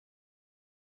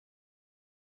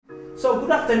So,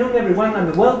 good afternoon everyone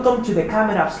and welcome to the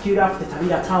Camara Obscura of the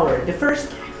Tavira Tower, the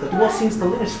first that was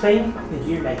installed in Spain in the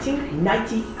year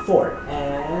 1994.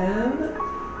 And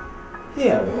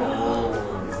here we go.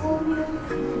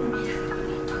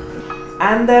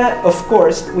 And of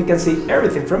course, we can see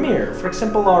everything from here. For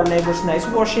example, our neighbor's nice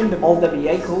washing, all the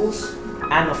vehicles,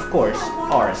 and of course,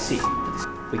 our sea.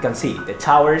 We can see the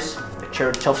towers, the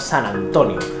Church of San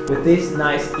Antonio. With this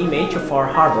nice image of our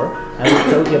harbor, I will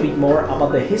tell you a bit more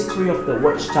about the history of the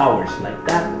watchtowers, like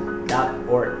that,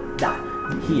 or that.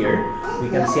 Here, we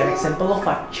can see an example of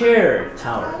a chair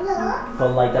tower,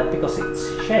 called like that because it's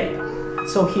shaped.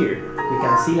 So here, we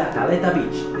can see La Caleta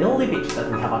beach, the only beach that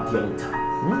we have at the old town.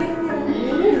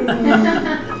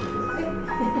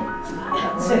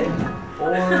 That's it.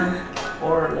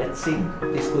 Or let's see,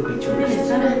 this could be too easy.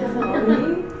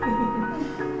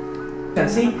 You can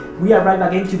see, we arrive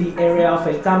again to the area of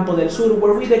El Campo del Sur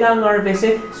where we began our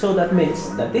visit, so that means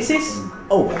that this is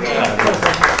over.